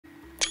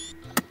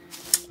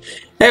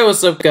Hey,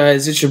 what's up,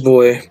 guys? It's your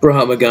boy,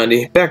 Brahma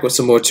Gandhi, back with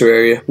some more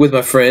Terraria with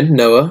my friend,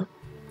 Noah.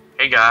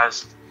 Hey,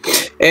 guys.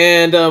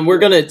 And we're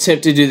going to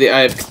attempt to do the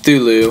Eye of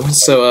Cthulhu.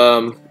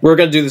 So we're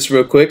going to do this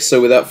real quick, so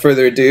without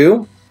further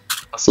ado,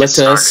 let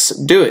us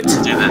do it.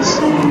 Let's do this.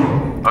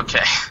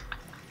 Okay.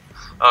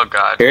 Oh,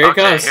 God. Here it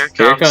comes. Here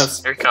it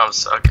comes. Here it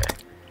comes. Okay.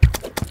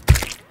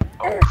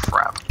 Oh,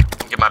 crap.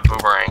 Let me get my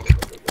boomerang.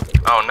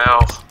 Oh,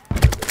 no.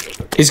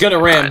 He's going to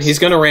ram. Nice. He's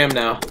going to ram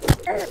now.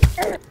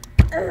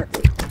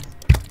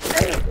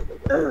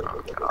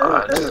 Oh,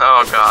 God.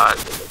 Oh, God.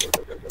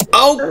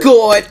 Oh,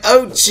 God.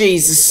 Oh,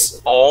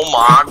 Jesus. Oh,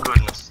 my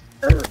goodness.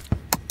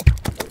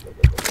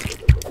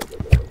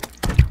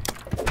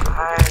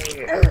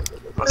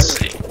 Let's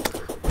see.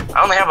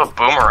 I only have a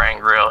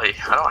boomerang, really.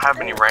 I don't have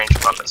any ranged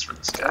weapons for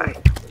this guy.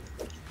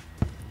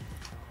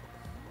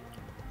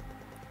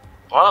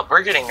 Well,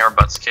 we're getting our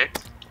butts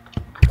kicked.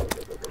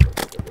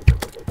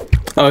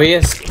 Oh, he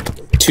has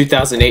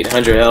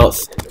 2,800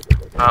 health.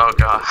 Oh,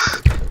 God.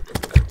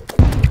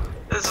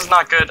 This is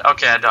not good.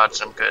 Okay, I dodged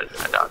him. Good.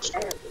 I dodged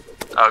him.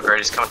 Oh, great.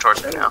 He's coming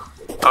towards me now.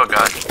 Oh,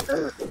 God.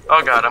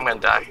 Oh, God. I'm gonna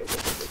die.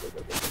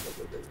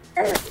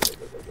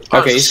 Oh,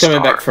 Okay, he's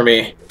coming back for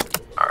me.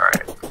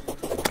 Alright.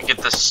 Let me get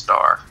this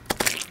star.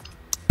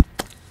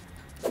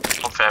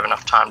 Hopefully I have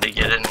enough time to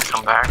get it and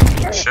come back.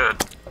 I should.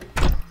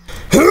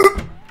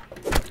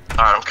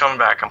 Alright, I'm coming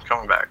back. I'm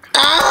coming back.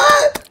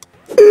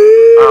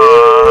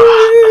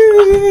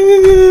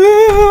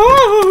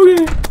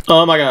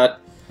 Oh my God.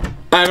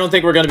 I don't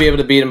think we're gonna be able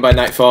to beat him by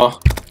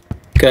nightfall,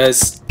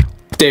 because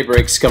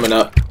daybreak's coming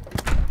up.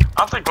 I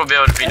don't think we'll be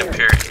able to beat him,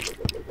 period.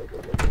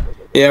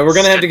 Yeah, we're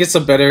gonna have to get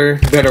some better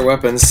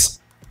weapons.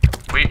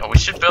 We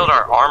should build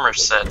our armor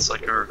sets like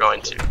we were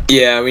going to.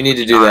 Yeah, we need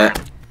to do that.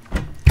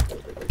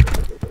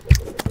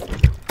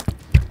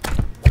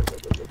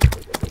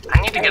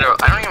 I need to get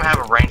I don't even have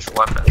a ranged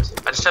weapons.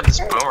 I just have this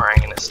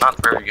boomerang and it's not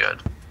very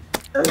good.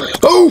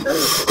 Oh!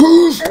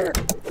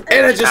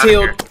 And I just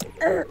healed.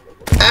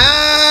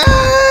 Ah!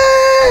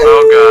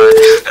 Oh,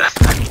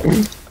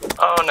 God.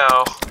 Oh,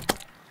 no.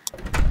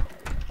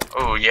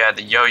 Oh, yeah,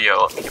 the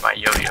yo-yo. Let me get my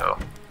yo-yo.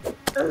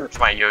 Where's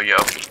my yo-yo?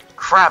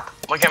 Crap!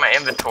 Look at my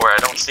inventory. I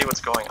don't see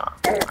what's going on.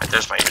 Alright,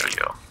 there's my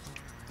yo-yo.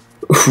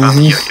 Found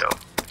the yo-yo.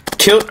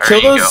 Kill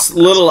those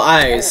little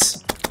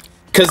eyes,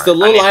 because the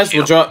little eyes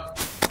will drop.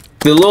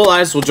 The little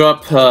eyes will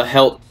drop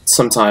health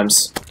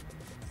sometimes.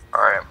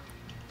 All right.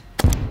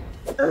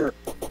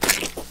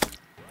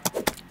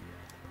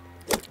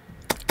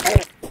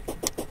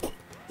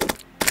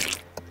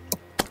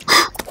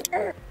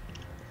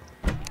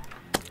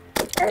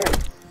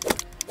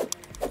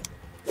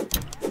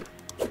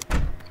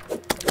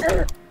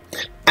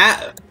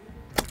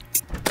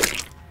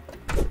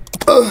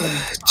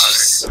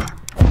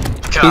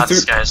 God,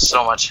 this guy has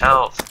so much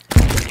health.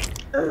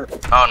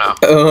 Oh no.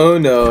 Oh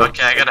no.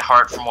 Okay, I got a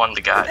heart from one of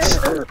the guys.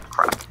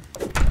 Crap.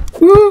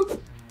 Woo.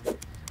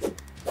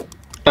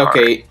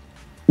 Okay,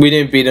 we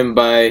didn't beat him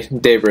by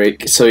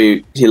daybreak, so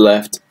he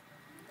left.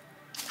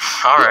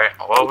 Alright,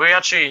 well we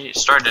actually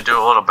started to do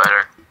a little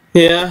better.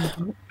 Yeah.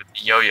 With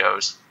the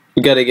yo-yos.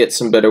 We gotta get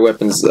some better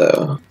weapons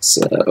though.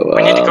 So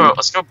we need to go.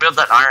 Let's go build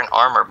that iron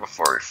armor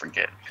before we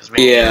forget.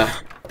 Yeah.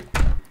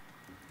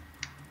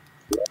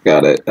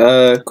 Got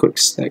it. Quick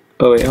stack.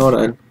 Oh wait, hold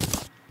on.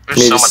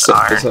 There's so much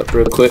iron. This up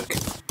real quick.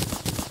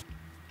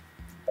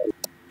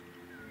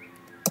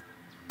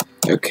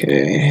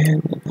 Okay.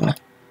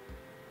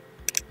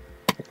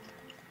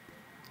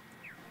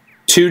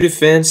 2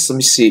 defense. Let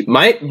me see.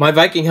 My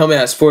Viking helmet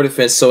has 4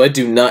 defense, so I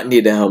do not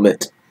need a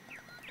helmet.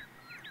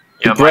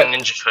 Yeah, my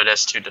ninja hood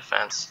has 2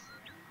 defense.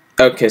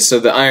 Okay,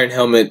 so the iron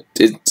helmet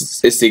is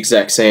the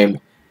exact same.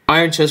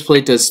 Iron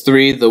chestplate does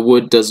 3. The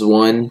wood does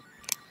 1.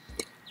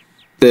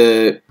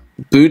 The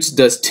boots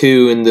does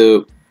 2, and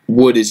the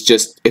wood is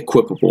just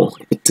equipable.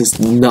 It does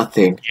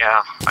nothing.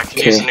 Yeah, I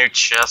can use a new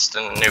chest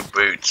and new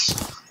boots.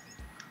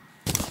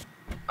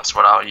 That's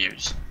what I'll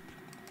use.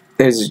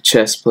 There's a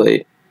chest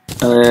plate,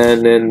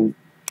 and then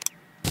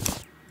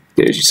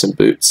there's you some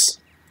boots.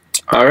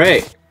 All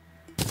right.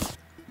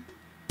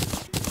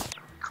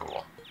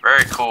 Cool.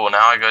 Very cool.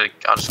 Now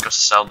I'll just go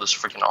sell this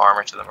freaking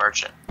armor to the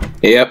merchant.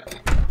 Yep.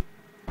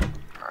 All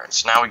right.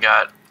 So now we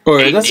got. Or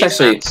let's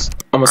actually.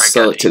 I'm gonna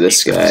sell it to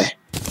this guy.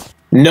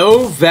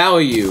 No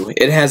value.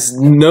 It has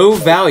no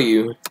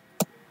value.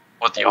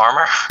 What, the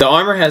armor? The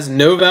armor has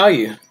no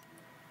value.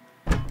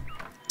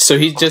 So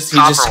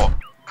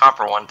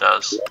Copper one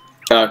does.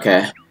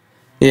 Okay.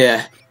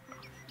 Yeah.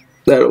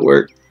 That'll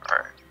work.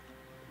 Alright.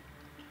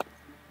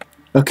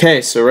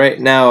 Okay, so right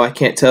now I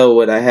can't tell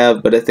what I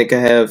have, but I think I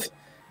have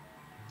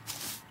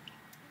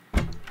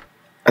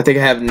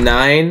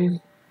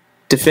 9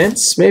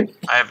 defense, maybe?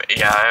 I have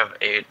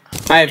 8.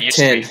 I have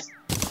 10.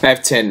 I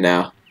have 10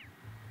 now.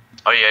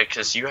 Oh yeah,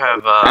 because you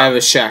have I have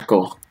a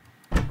shackle.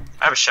 I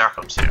have a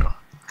shackle too.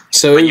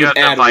 So but we you would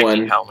have add the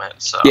Viking 1.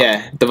 helmet, so.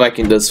 Yeah, the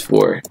Viking does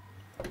 4.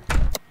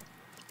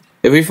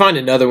 If we find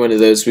another one of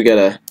those, we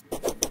gotta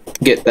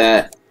get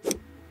that.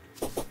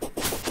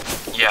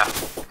 Yeah.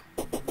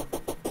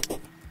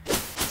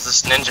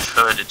 This ninja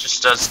hood, it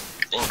just does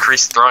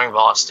increased throwing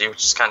velocity,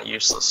 which is kind of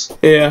useless.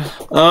 Yeah.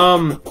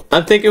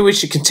 I'm thinking we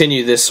should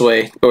continue this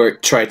way, or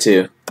try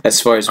to, as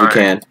far as we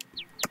can.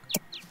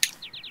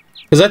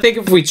 Because I think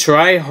if we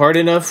try hard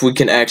enough, we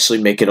can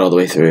actually make it all the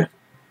way through.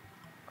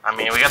 I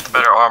mean, we got the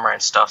better armor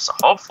and stuff, so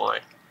hopefully.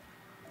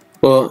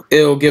 Well,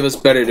 it'll give us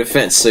better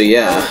defense, so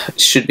yeah,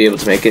 should be able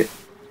to make it.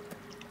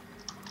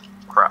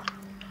 Crap.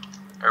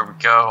 There we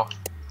go.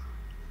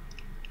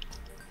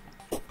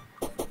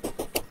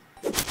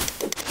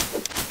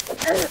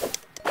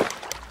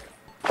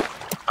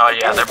 Oh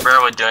yeah, they're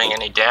barely doing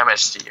any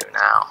damage to you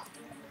now.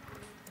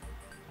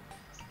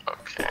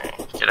 Okay,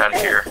 get out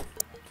of here.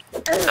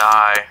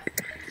 Die.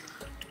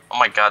 Oh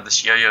my god,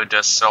 this yo-yo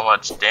does so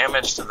much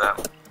damage to them.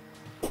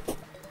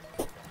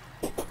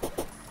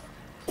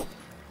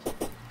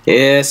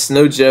 Yes,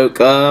 no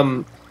joke.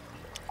 Oh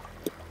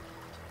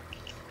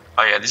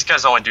yeah, these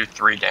guys only do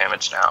 3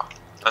 damage now.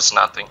 That's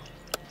nothing.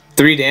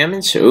 3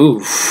 damage?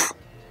 Oof.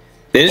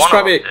 Then it's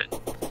probably...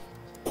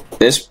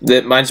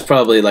 mine's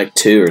probably like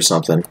 2 or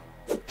something.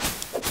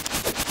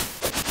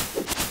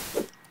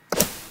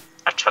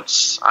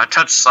 I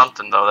touched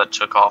something though that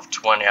took off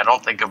 20. I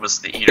don't think it was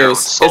the Eater of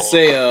Souls. It's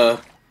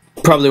a,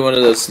 probably one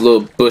of those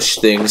little bush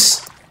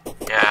things.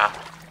 Yeah.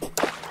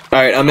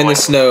 Alright, I'm in the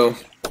snow.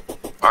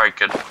 Alright,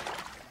 good.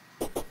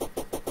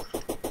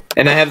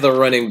 And I have the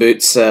running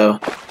boots, so...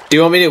 Do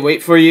you want me to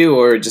wait for you,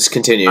 or just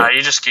continue?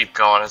 You just keep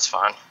going, it's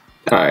fine.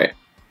 Alright.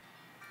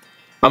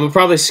 I'm gonna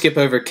probably skip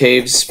over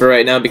caves for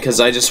right now, because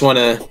I just want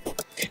to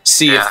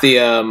see if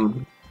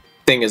the,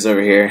 thing is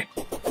over here.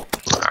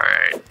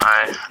 Alright,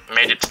 I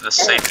made it to the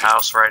safe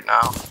house right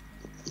now.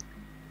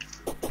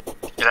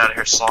 Get out of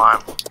here,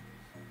 slime.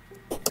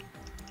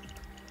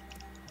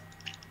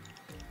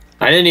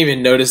 I didn't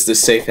even notice the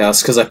safe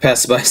house, because I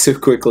passed by so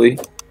quickly.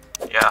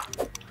 Yeah.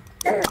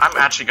 I'm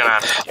actually gonna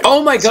have to...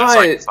 Oh my god!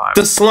 Like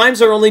the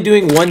slimes are only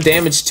doing 1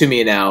 damage to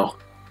me now.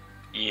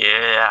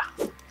 Yeah.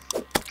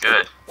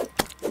 Good.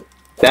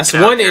 That's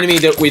one enemy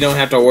that we don't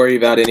have to worry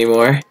about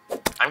anymore.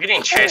 I'm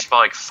getting chased by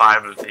like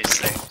 5 of these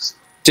things.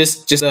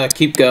 Just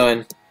keep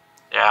going.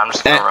 Yeah, I'm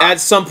just gonna run. At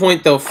some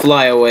point they'll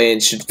fly away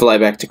and should fly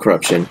back to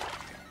corruption.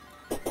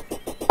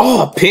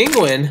 Oh, a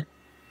penguin!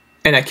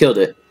 And I killed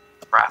it.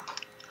 Crap.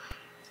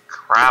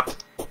 Crap.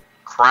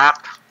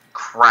 Crap.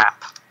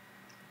 Crap.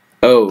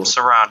 Oh. I'm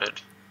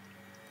surrounded.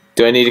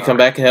 Do I need to come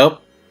back and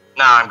help?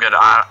 No, I'm good.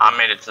 I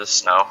made it to the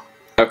snow.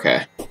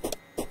 Okay.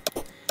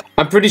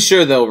 I'm pretty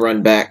sure they'll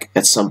run back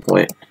at some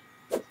point.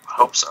 I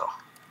hope so.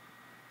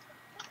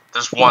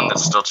 There's one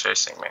that's still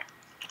chasing me.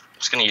 I'm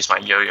just gonna use my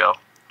yo-yo.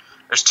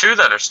 There's 2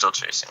 that are still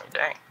chasing me.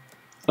 Dang.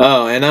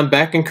 Oh, and I'm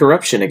back in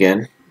corruption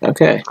again.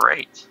 Okay.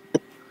 Great.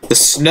 The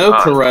snow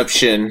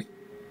corruption.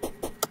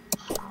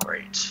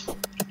 Great.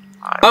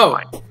 Oh.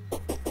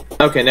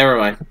 Okay, never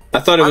mind. I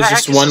thought it was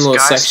just one little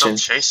section.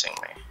 Still chasing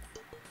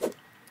me.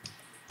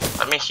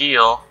 Let me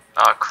heal.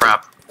 Oh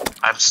crap.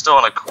 I'm still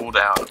on a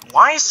cooldown.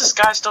 Why is this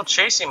guy still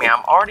chasing me?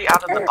 I'm already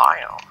out of the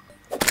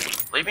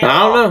biome. Leave me alone. I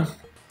don't know.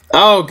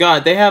 Oh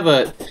god, they have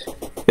a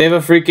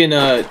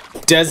freaking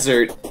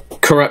desert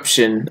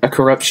corruption, a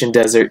corruption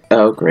desert.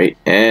 Oh great.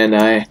 And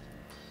I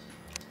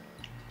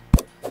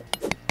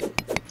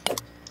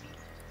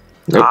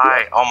Nope.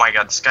 Oh my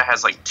god, this guy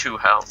has like 2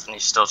 health and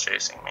he's still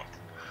chasing me.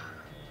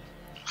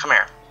 Come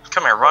here.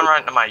 Come here, run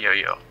right into my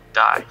yo-yo.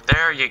 Die.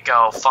 There you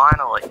go,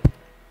 finally.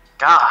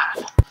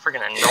 God,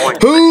 freaking annoying.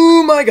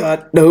 Oh my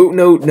god. No,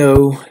 no,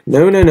 no.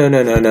 No, no, no,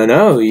 no, no, no,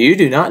 no. You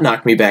do not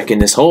knock me back in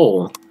this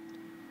hole.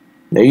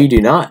 No, you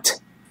do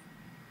not.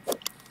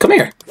 Come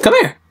here. Come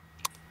here.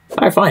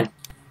 Alright, fine.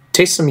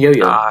 Taste some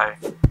yo-yo. Die.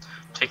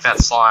 Take that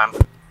slime.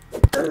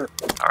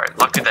 Alright,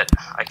 lucky that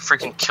I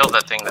freaking killed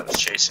that thing that was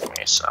chasing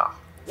me, so...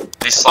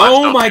 These slimes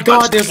oh my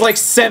god, there's like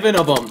 7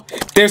 of them.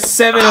 There's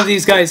 7 of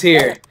these guys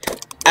here.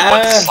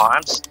 What,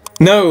 slimes?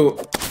 No,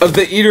 of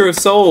the Eater of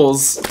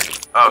Souls.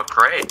 Oh,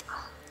 great.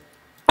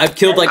 I've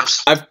killed like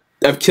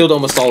I've killed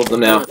almost all of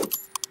them now.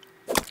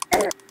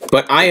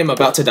 But I am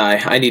about to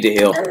die. I need to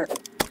heal.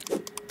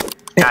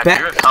 God,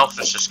 your health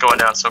is just going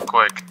down so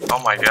quick.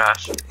 Oh my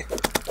gosh.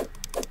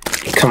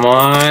 Come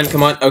on,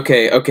 come on.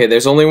 Okay, okay.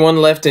 There's only 1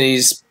 left, and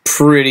he's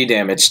pretty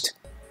damaged.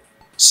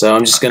 So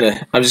I'm just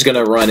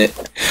gonna run it.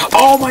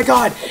 Oh my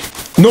god!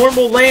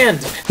 Normal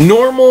land!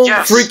 Normal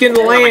freaking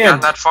land! Have we gotten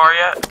that far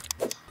yet?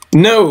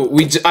 No,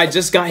 I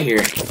just got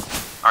here.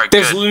 Alright,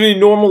 There's literally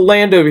normal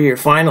land over here,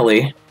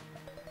 finally.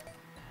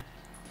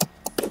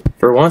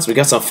 For once, we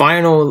got some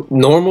final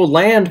normal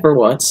land for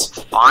once.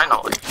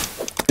 Finally.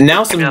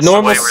 Now some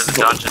normal... Maybe that's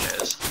the way where the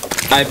dungeon is.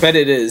 I bet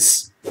it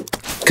is.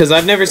 Because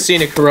I've never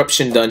seen a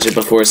corruption dungeon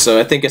before, so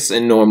I think it's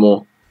in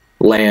normal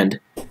land.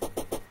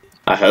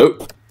 I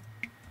hope.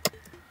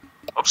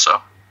 Hope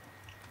so.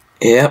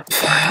 Yep.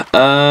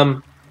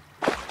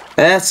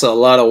 That's a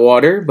lot of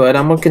water, but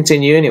I'm gonna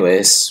continue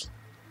anyways.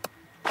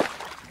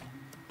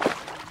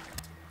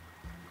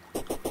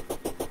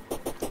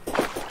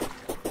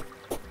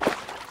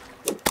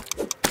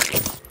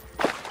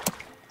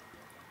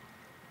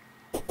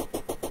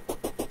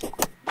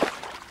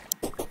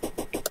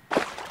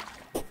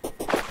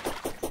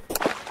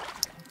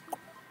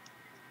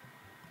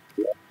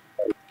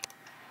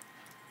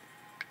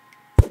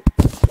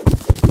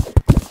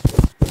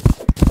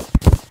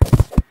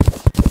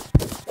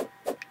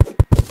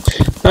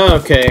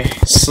 Okay,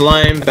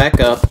 slime, back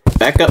up.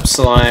 Back up,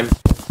 slime.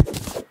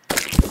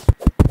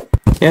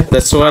 Yep,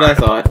 that's what I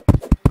thought.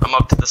 I'm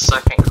up to the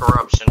second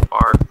corruption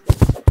part.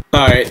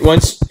 Alright,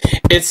 once...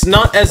 It's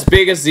not as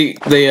big as the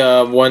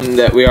one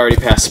that we already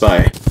passed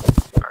by.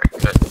 Alright,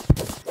 good.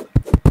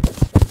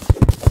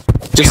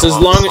 Just as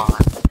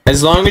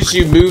long as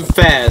you move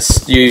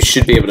fast, you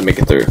should be able to make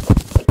it through.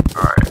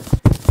 Alright.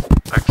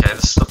 Okay,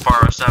 this is the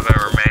farthest I've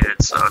ever made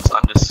it, so it's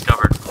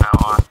undiscovered from now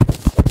on.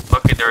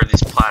 Luckily there are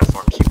these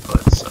platforms you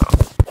put, so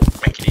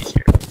make it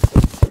easier.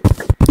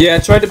 Yeah, I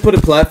tried to put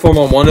a platform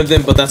on one of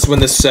them, but that's when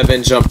the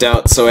 7 jumped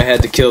out, so I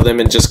had to kill them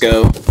and just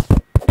go.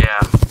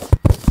 Yeah.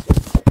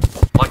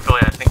 Luckily,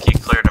 I think he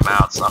cleared them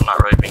out, so I'm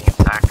not really being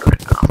attacked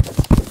right now.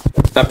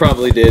 I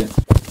probably did.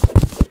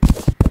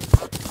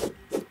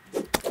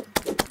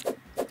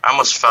 I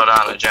almost fell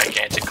down a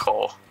gigantic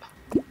hole.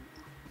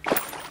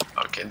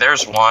 Okay,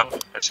 there's one.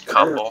 There's a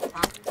couple.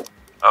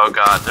 Oh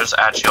god, there's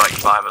actually like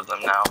 5 of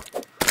them now.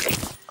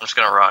 I'm just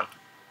gonna run.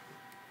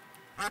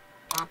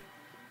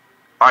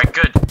 Alright,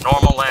 good.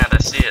 Normal land, I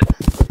see it.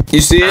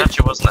 You see That it?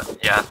 actually wasn't that,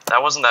 yeah,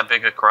 that wasn't that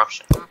big a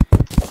corruption.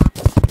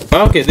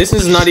 Okay, this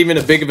is not even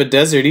a big of a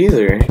desert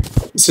either.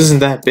 This isn't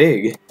that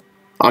big.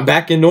 I'm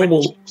back in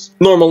normal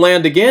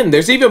land again.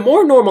 There's even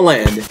more normal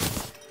land.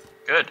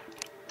 Good.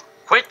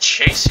 Quit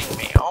chasing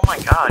me. Oh my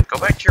god, go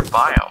back to your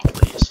biome,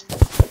 please.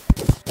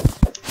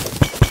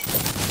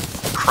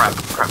 Crap,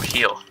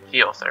 heal.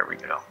 There we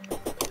go.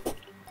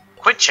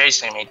 Quit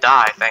chasing me.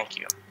 Die, thank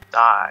you.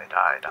 Die.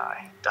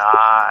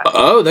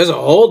 Oh, there's a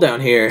hole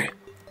down here.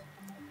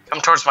 Come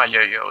towards my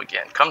yo-yo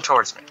again. Come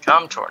towards me.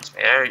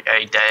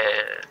 Hey,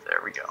 dead.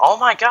 There we go. Oh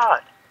my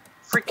god.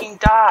 Freaking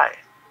die.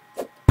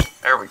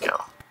 There we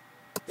go.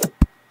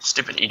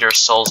 Stupid Eater of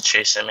Souls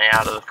chasing me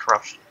out of the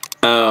corruption.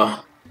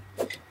 Oh.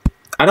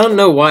 I don't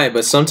know why,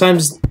 but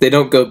sometimes they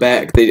don't go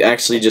back. They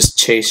actually just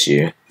chase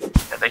you.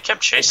 Yeah, they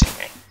kept chasing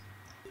me.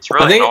 It's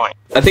really annoying.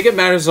 I think it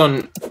matters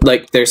on,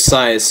 like, their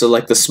size. So,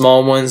 like, the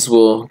small ones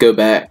will go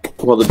back,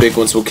 while the big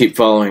ones will keep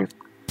following.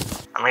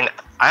 I mean,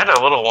 I had a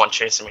little one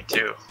chasing me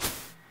too.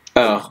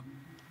 Oh.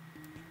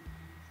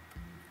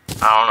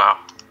 I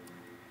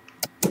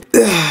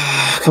don't know.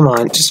 Come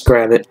on, just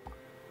grab it.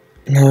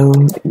 No,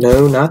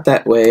 not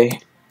that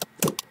way.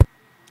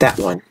 That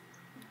one.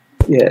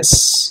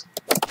 Yes.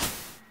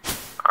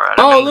 Alright,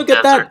 Oh, I'm in look the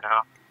at that! desert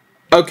now.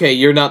 Okay,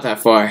 you're not that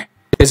far.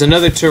 There's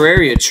another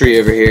Terraria tree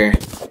over here.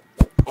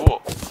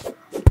 Cool.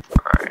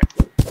 Alright.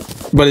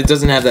 But it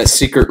doesn't have that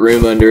secret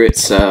room under it,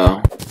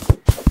 so...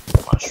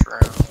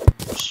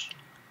 Mushrooms.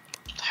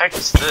 What the heck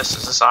is this?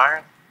 Is this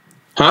iron?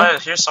 Huh? Oh,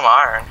 here's some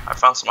iron. I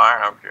found some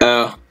iron over here.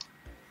 Oh.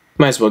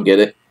 Might as well get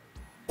it.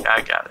 Yeah,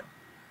 I got it.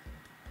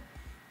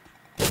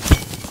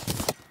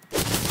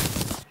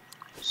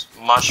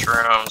 Some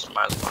mushrooms.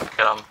 Might as well get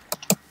them.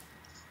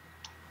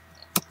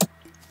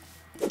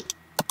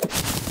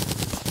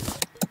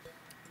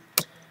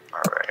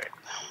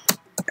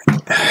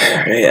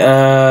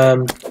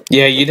 Alright,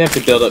 yeah, you'd have to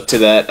build up to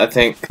that, I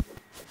think.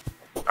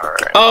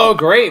 Alright. Oh,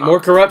 great! More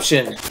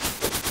corruption!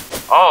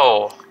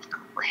 Oh,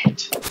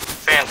 great.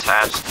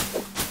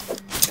 Fantastic.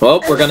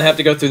 Well, we're gonna have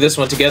to go through this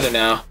one together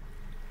now.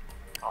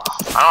 Oh,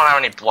 I don't have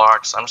any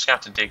blocks. I'm just gonna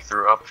have to dig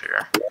through up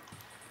here.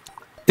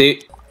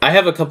 I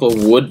have a couple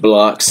of wood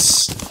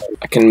blocks.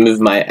 I can move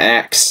my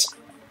axe.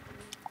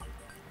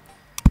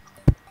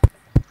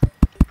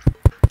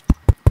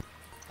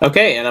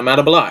 Okay, and I'm out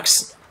of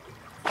blocks.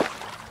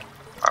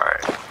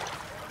 Alright.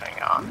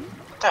 Hang on.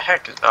 What the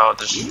heck is... Oh,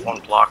 there's just one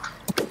block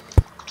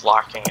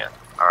blocking it.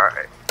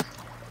 Alright.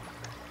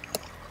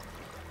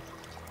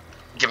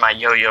 Get my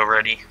yo-yo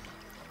ready.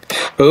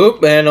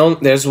 Oop, and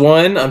there's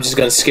one. I'm just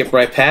gonna skip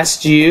right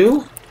past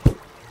you.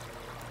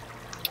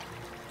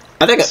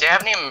 I think. See, I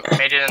haven't even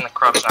made it in the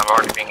corruption. I'm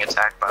already being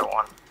attacked by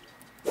one.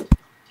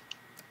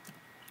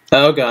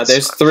 Oh god,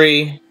 there's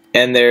 3,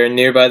 and they're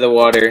nearby the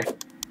water.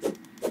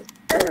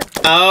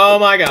 Oh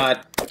my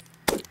god.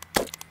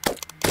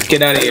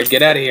 Get out of here,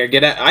 get out of here,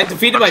 get out. I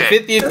defeated my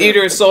 50th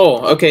Eater of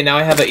Soul. Okay, now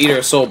I have an Eater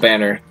of Soul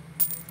banner.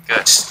 Good.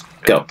 Just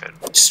go. Good.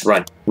 Just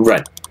run.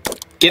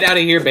 Get out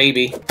of here,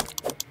 baby.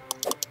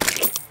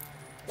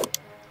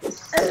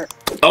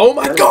 Oh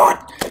my god!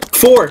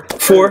 4.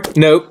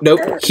 Nope.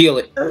 Heal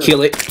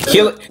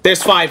it.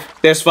 There's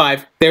 5.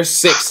 There's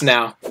 6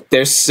 now.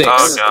 There's 6.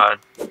 Oh god.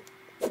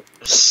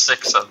 There's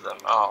 6 of them.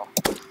 Oh.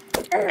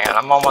 Man,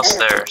 I'm almost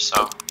there,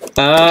 so.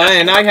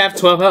 And I have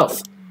 12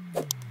 health.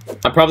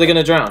 I'm probably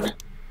gonna drown.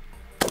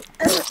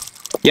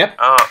 Yep.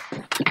 Oh.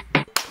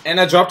 And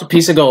I dropped a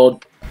piece of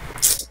gold.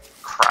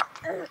 Crap.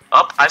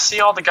 Up, I see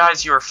all the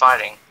guys you were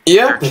fighting.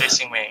 Yep. They're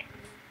chasing me.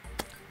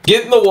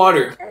 Get in the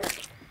water.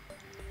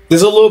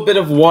 There's a little bit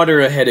of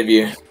water ahead of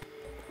you.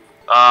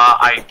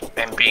 I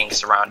am being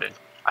surrounded.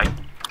 I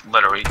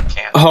literally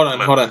can't. Hold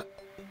on.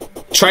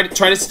 Try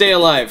to stay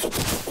alive.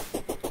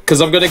 Cause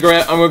I'm gonna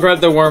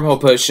grab the wormhole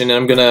potion and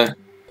I'm gonna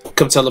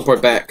come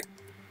teleport back.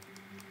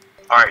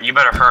 Alright, you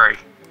better hurry,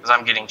 because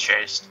I'm getting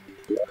chased.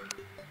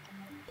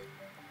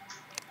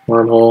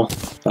 Wormhole.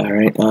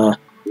 Alright,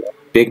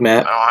 big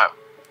map. I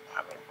don't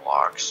have any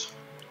blocks.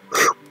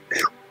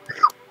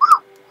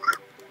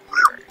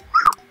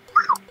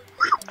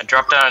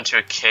 dropped down into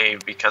a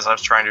cave because I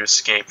was trying to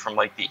escape from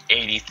like the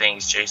 80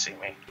 things chasing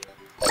me.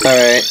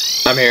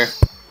 Alright, I'm here.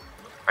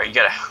 Alright, you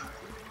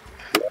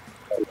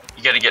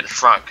gotta get in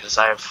front because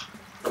I have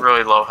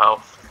really low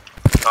health.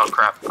 Oh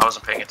crap, I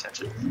wasn't paying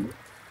attention.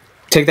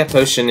 Take that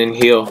potion and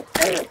heal.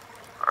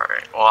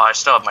 Alright, well I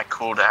still have my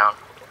cooldown.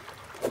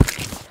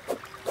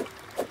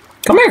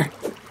 Come here.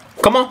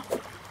 Come on.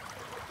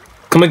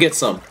 Come and get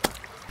some.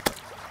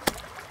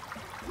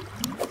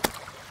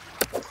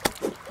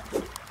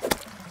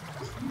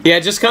 Yeah,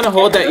 just kind of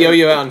hold that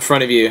yo-yo out in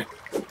front of you.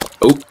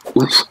 Oh,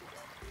 oof.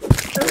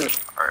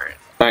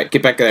 Alright,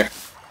 get back there.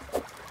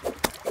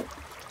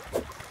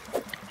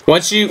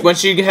 Once you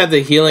have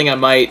the healing, I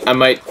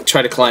might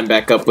try to climb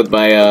back up with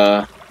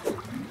my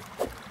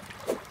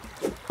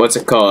what's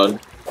it called?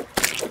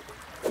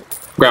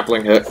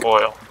 Grappling hook.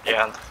 Coil,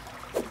 yeah.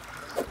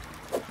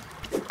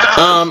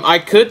 I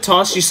could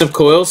toss you some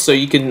coils so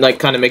you can like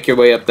kind of make your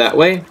way up that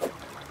way.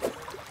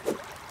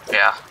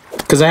 Yeah.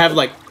 Cause I have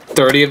like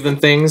 30 of them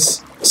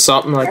things,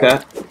 something like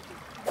that.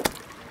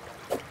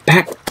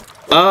 Back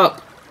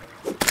up.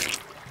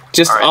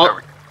 Just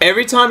right,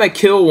 every time I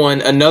kill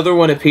one, another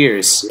one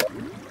appears.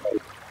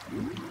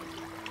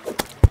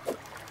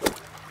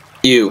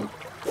 You,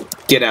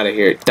 get out of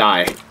here.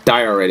 Die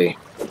already.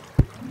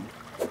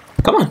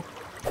 Come on.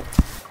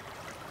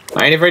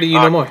 I ain't afraid of you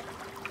no more.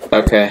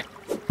 Okay.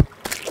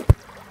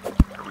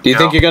 Do you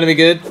think you're gonna be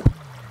good?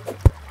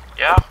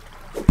 Yeah.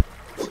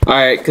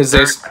 Alright, because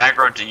They're there's...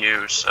 aggro to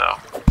you, so...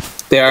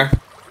 They are?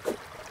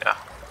 Yeah.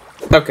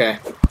 Okay.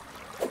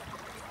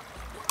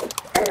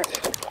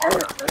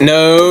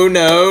 No,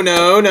 no,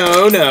 no,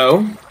 no,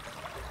 no.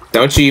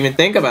 Don't you even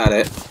think about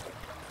it.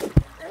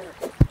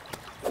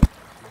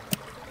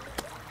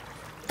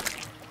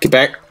 Get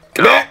back.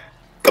 Get back.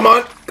 Come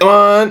on. Come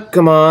on.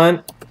 Come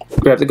on.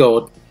 Grab the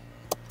gold.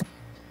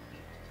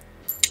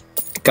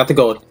 Got the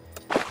gold.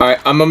 Alright,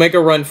 I'm gonna make a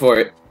run for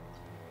it.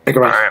 Make a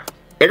run. Alright.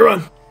 Make a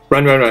run.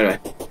 Run, run, run, run.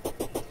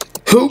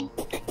 Who?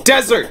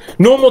 Desert!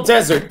 Normal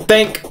desert.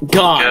 Thank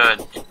God.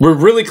 Good. We're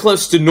really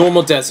close to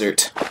normal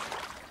desert.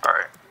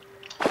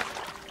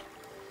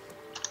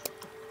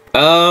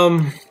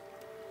 Alright.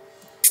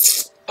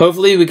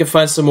 Hopefully we can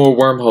find some more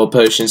wormhole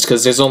potions,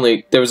 because there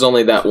was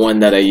only that one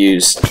that I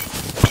used.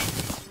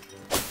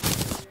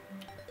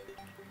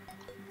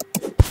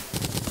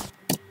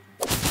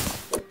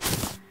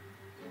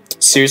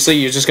 Seriously,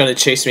 you're just gonna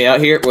chase me out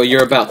here? Well,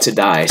 you're about to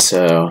die,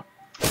 so...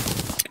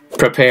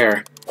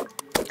 Prepare.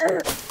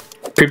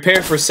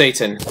 Prepare for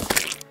Satan.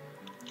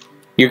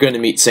 You're gonna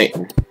meet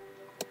Satan.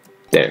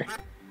 There.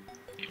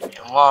 Leave me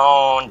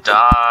alone.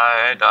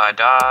 Die, die,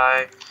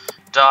 die.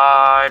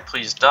 Die,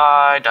 please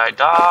die, die,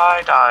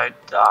 die, die,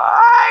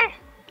 die.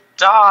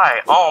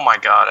 Die! Oh my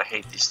god, I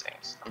hate these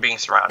things. I'm being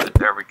surrounded.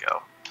 There we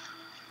go.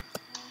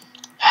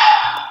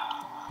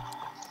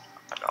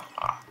 I don't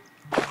know.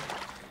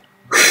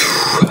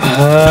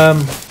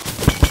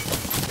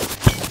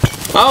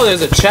 Oh,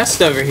 there's a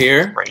chest over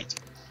here. Great.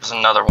 There's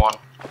another one.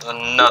 There's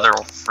another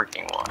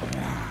freaking one.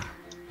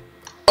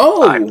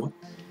 Oh!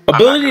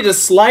 Ability to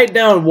slide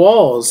down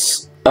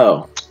walls.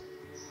 Oh.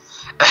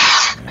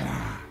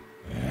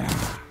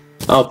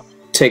 I'll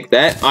take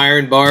that.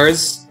 Iron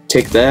bars.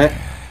 Take that.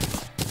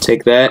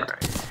 Take that.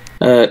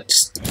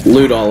 Just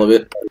loot all of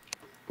it.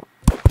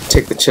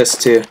 Take the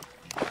chest too.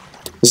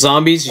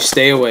 Zombies, you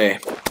stay away.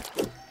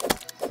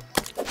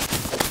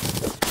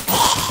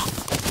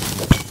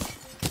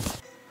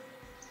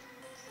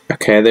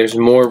 Okay, there's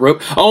more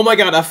rope. Oh my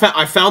god,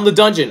 I found the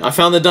dungeon. I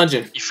found the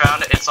dungeon. You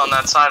found it? It's on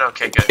that side?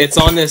 Okay, good. It's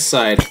on this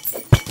side.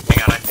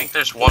 Hang on, I think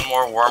there's one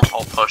more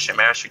wormhole potion.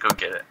 Maybe I should go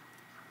get it.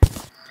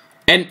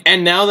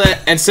 And now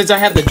that since I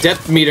have the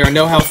depth meter, I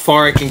know how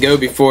far I can go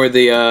before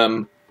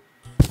the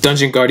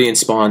dungeon guardian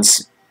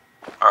spawns.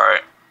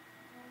 Alright.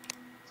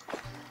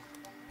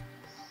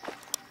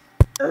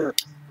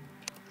 Let's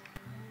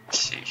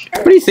see here.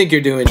 What do you think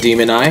you're doing,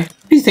 Demon Eye?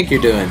 What do you think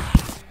you're doing?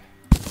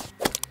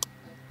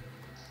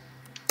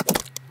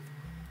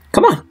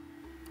 Come on.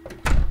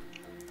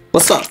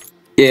 What's up?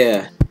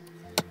 Yeah.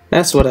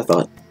 That's what I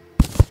thought.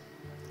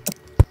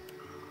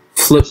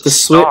 Flip the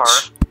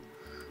switch.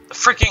 The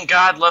freaking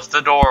god left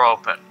the door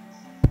open.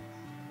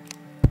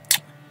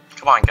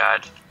 Come on,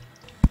 god.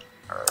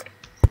 Alright.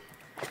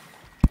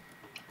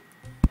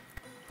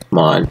 Come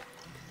on.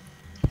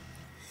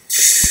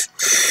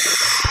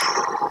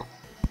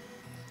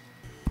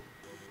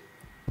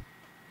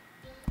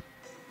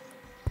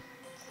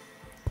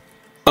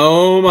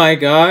 Oh my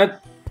god.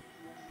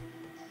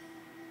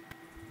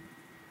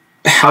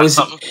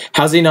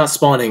 How's he not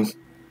spawning?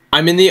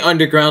 I'm in the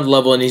underground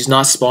level and he's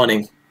not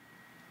spawning.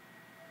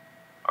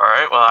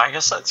 Alright, well, I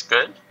guess that's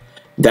good.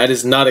 That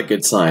is not a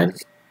good sign.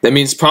 That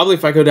means probably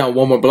if I go down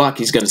one more block,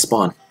 he's gonna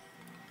spawn.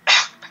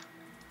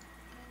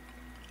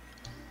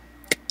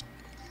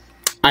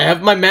 I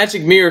have my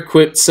magic mirror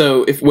equipped,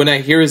 so when I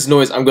hear his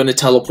noise, I'm gonna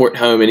teleport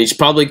home, and he's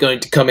probably going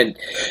to come in.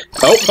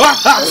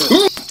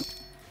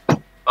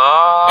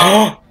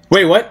 Oh!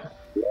 Wait, what?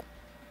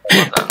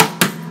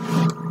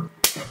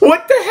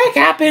 What the heck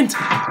happened?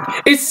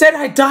 It said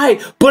I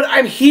died, but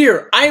I'm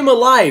here. I am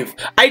alive.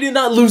 I did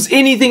not lose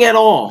anything at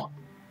all.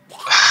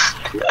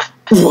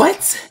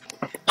 What?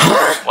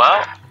 Huh?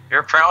 Well,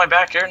 you're apparently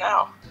back here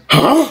now.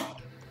 Huh?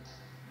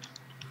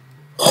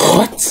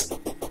 What?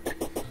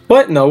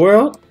 What in the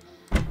world?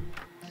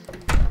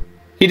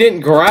 He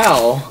didn't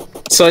growl,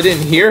 so I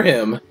didn't hear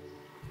him.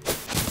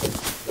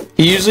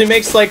 He usually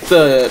makes like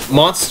the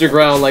monster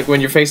growl like when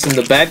you're facing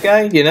the bad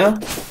guy, you know?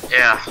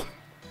 Yeah.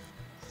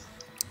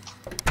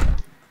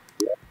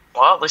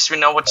 Well, at least we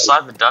know which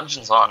side the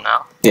dungeon's on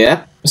now.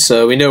 Yeah,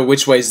 so we know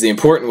which way's the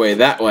important way,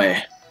 that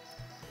way.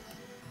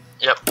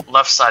 Yep,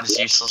 left side is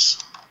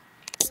useless.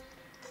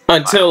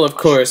 Until, of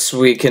course,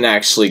 we can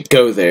actually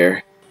go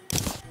there.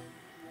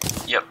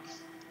 Yep.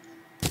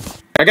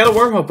 I got a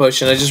wormhole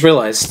potion, I just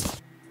realized.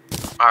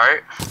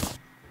 Alright.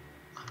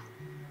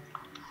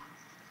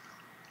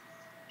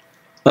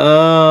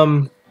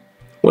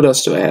 What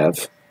else do I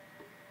have?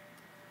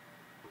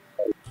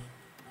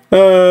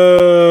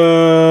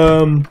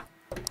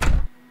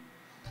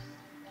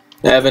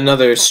 I have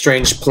another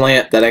strange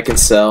plant that I can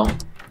sell.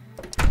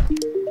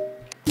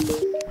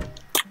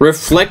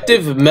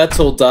 Reflective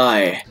metal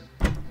dye.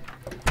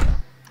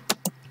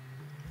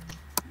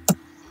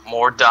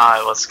 More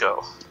dye, let's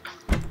go.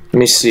 Let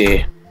me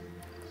see.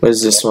 What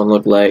does this one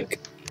look like?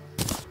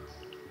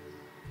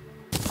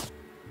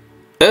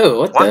 Oh,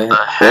 what the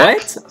heck?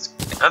 What?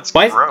 That's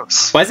Why,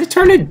 gross. why is it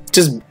turning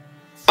just...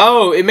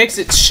 Oh, it makes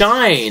it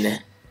shine.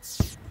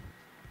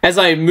 As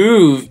I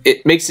move,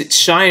 it makes it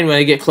shine when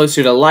I get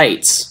closer to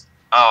lights.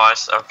 Oh, I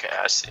see. Okay,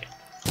 I see.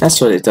 That's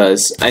what it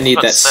does. I need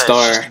that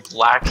star. It's just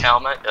black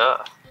helmet.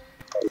 Ugh.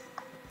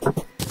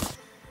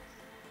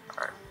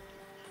 Alright.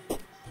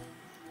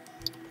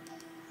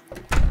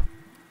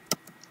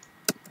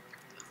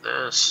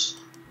 This.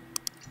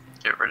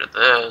 Get rid of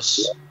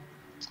this.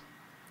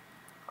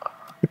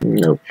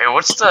 Nope. Hey,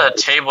 what's the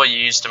table you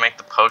use to make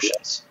the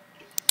potions?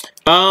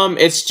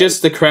 It's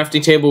just the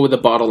crafting table with a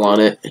bottle on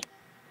it.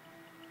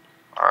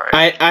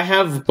 Alright. I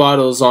have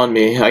bottles on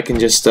me. I can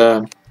just,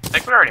 I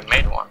think we already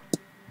made one.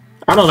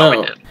 I don't know.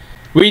 We did.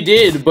 We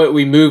did, but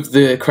we moved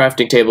the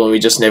crafting table and we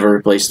just never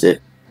replaced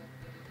it.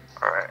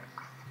 Alright.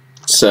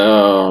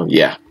 So,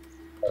 yeah.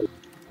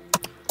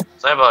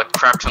 So I have a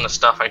crap ton of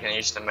stuff I can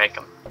use to make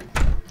them.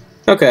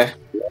 Okay.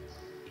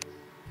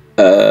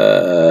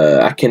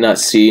 I cannot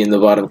see in the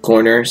bottom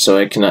corner, so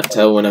I cannot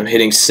tell when I'm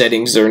hitting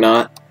settings or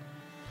not.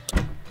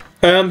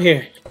 I'm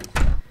here.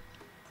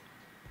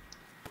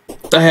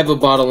 I have a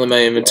bottle in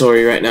my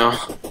inventory right now.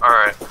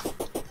 Alright.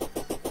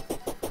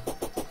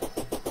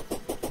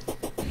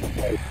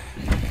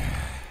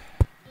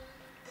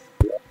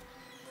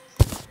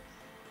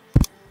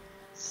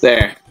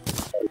 There.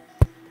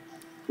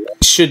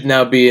 Should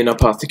now be an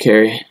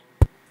apothecary.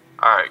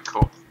 Alright,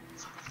 cool.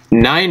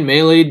 9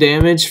 melee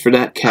damage for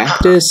that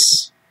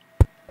cactus?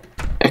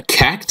 A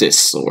cactus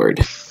sword.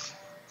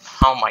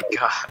 Oh my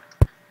god.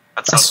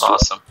 That sounds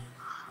awesome.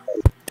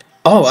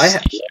 Oh,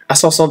 I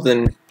saw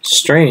something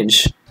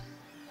strange.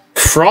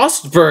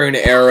 Frostburn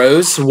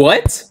arrows?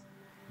 What?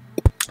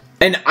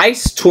 An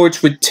ice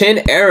torch with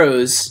 10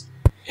 arrows.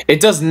 It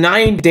does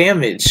 9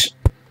 damage.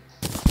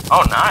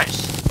 Oh,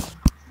 nice.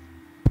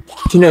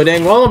 You know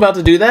dang well I'm about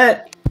to do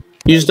that.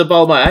 Used up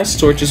all my ice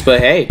torches, but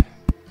hey.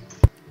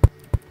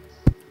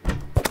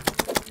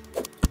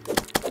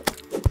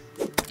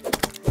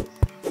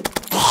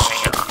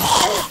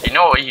 You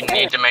know what you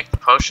need to make the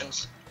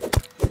potions?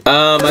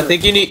 I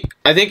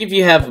think if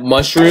you have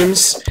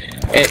mushrooms,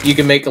 you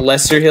can make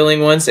lesser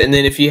healing ones, and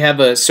then if you have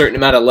a certain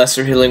amount of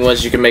lesser healing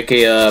ones, you can make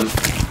a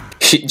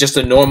just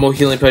a normal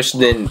healing potion.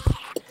 Then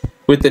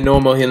with the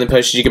normal healing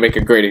potion, you can make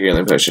a greater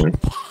healing potion.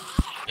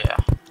 Yeah,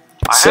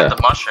 I have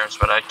the mushrooms,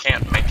 but I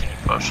can't make any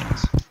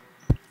potions.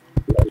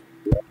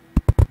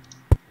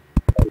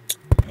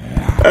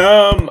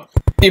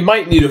 You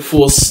might need a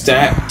full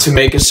stack to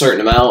make a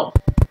certain amount.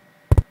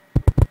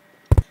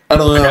 I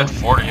don't know. I got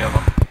 40 of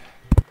them.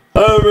 I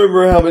don't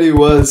remember how many it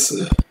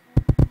was.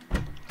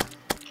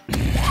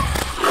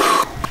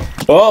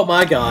 Oh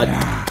my god.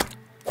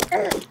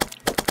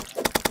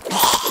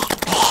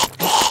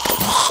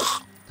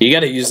 You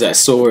gotta use that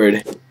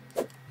sword.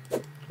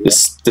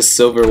 The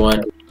silver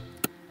one.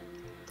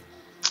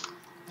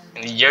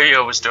 And the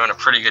yo-yo was doing a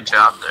pretty good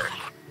job there.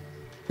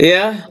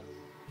 Yeah.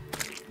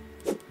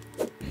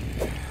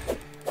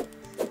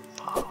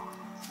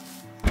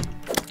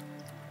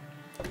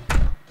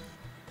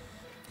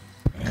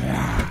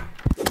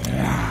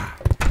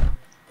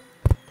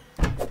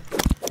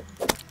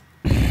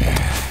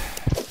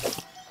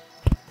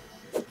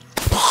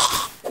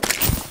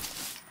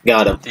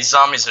 Got him. These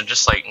zombies are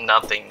just like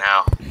nothing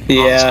now.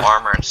 Yeah. All this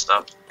armor and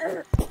stuff.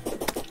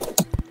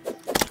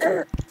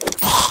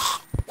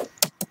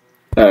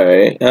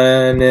 Alright,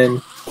 and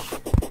then...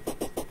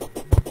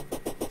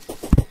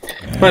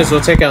 Might as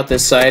well take out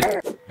this side.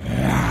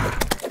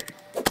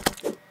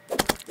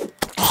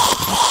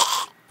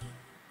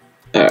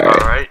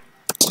 Alright.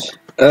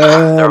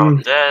 They're all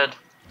dead.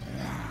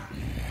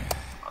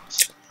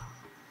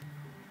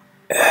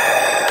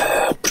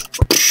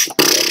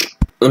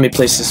 let me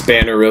place this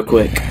banner real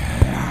quick.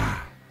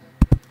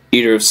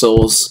 Eater of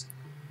Souls.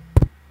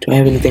 Do I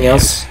have anything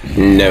else?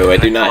 No, I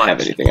do not have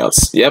anything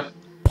else. Yep.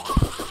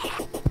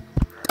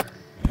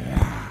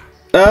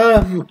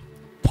 I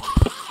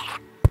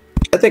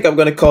think I'm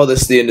gonna call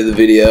this the end of the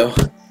video.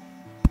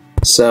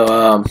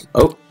 So,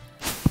 oh.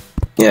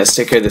 Yeah, let's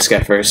take care of this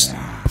guy first.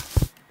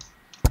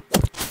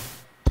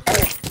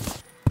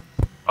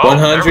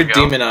 100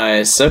 demon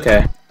eyes.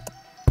 Okay.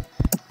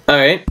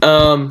 Alright,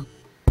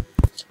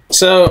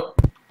 so,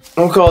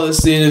 I'll call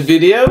this the end of the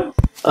video.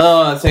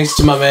 Thanks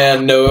to my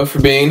man Noah for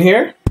being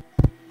here.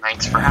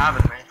 Thanks for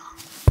having me.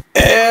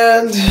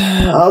 And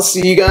I'll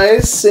see you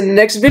guys in the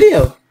next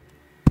video.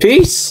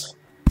 Peace.